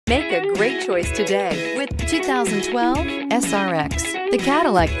Make a great choice today with the 2012 SRX. The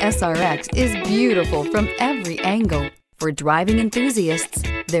Cadillac SRX is beautiful from every angle. For driving enthusiasts,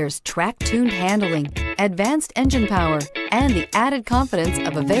 there's track-tuned handling, advanced engine power, and the added confidence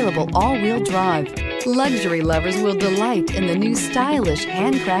of available all-wheel drive. Luxury lovers will delight in the new stylish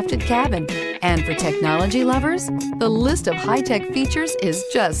handcrafted cabin. And for technology lovers, the list of high-tech features is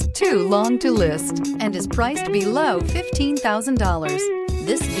just too long to list and is priced below $15,000.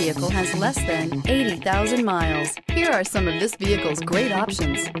 This vehicle has less than 80,000 miles. Here are some of this vehicle's great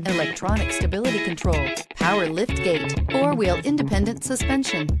options: electronic stability control, power liftgate, four-wheel independent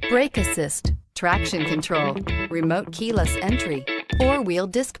suspension, brake assist, traction control, remote keyless entry, four-wheel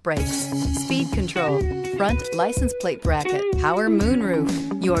disc brakes, speed control, front license plate bracket, power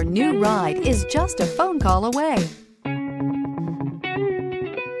moonroof. Your new ride is just a phone call away.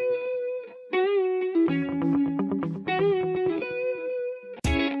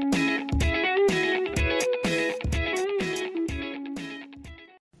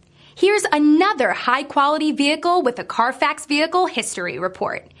 Here's another high-quality vehicle with a Carfax Vehicle History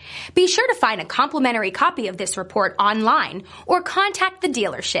Report. Be sure to find a complimentary copy of this report online or contact the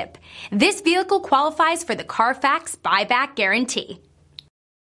dealership. This vehicle qualifies for the Carfax Buyback Guarantee.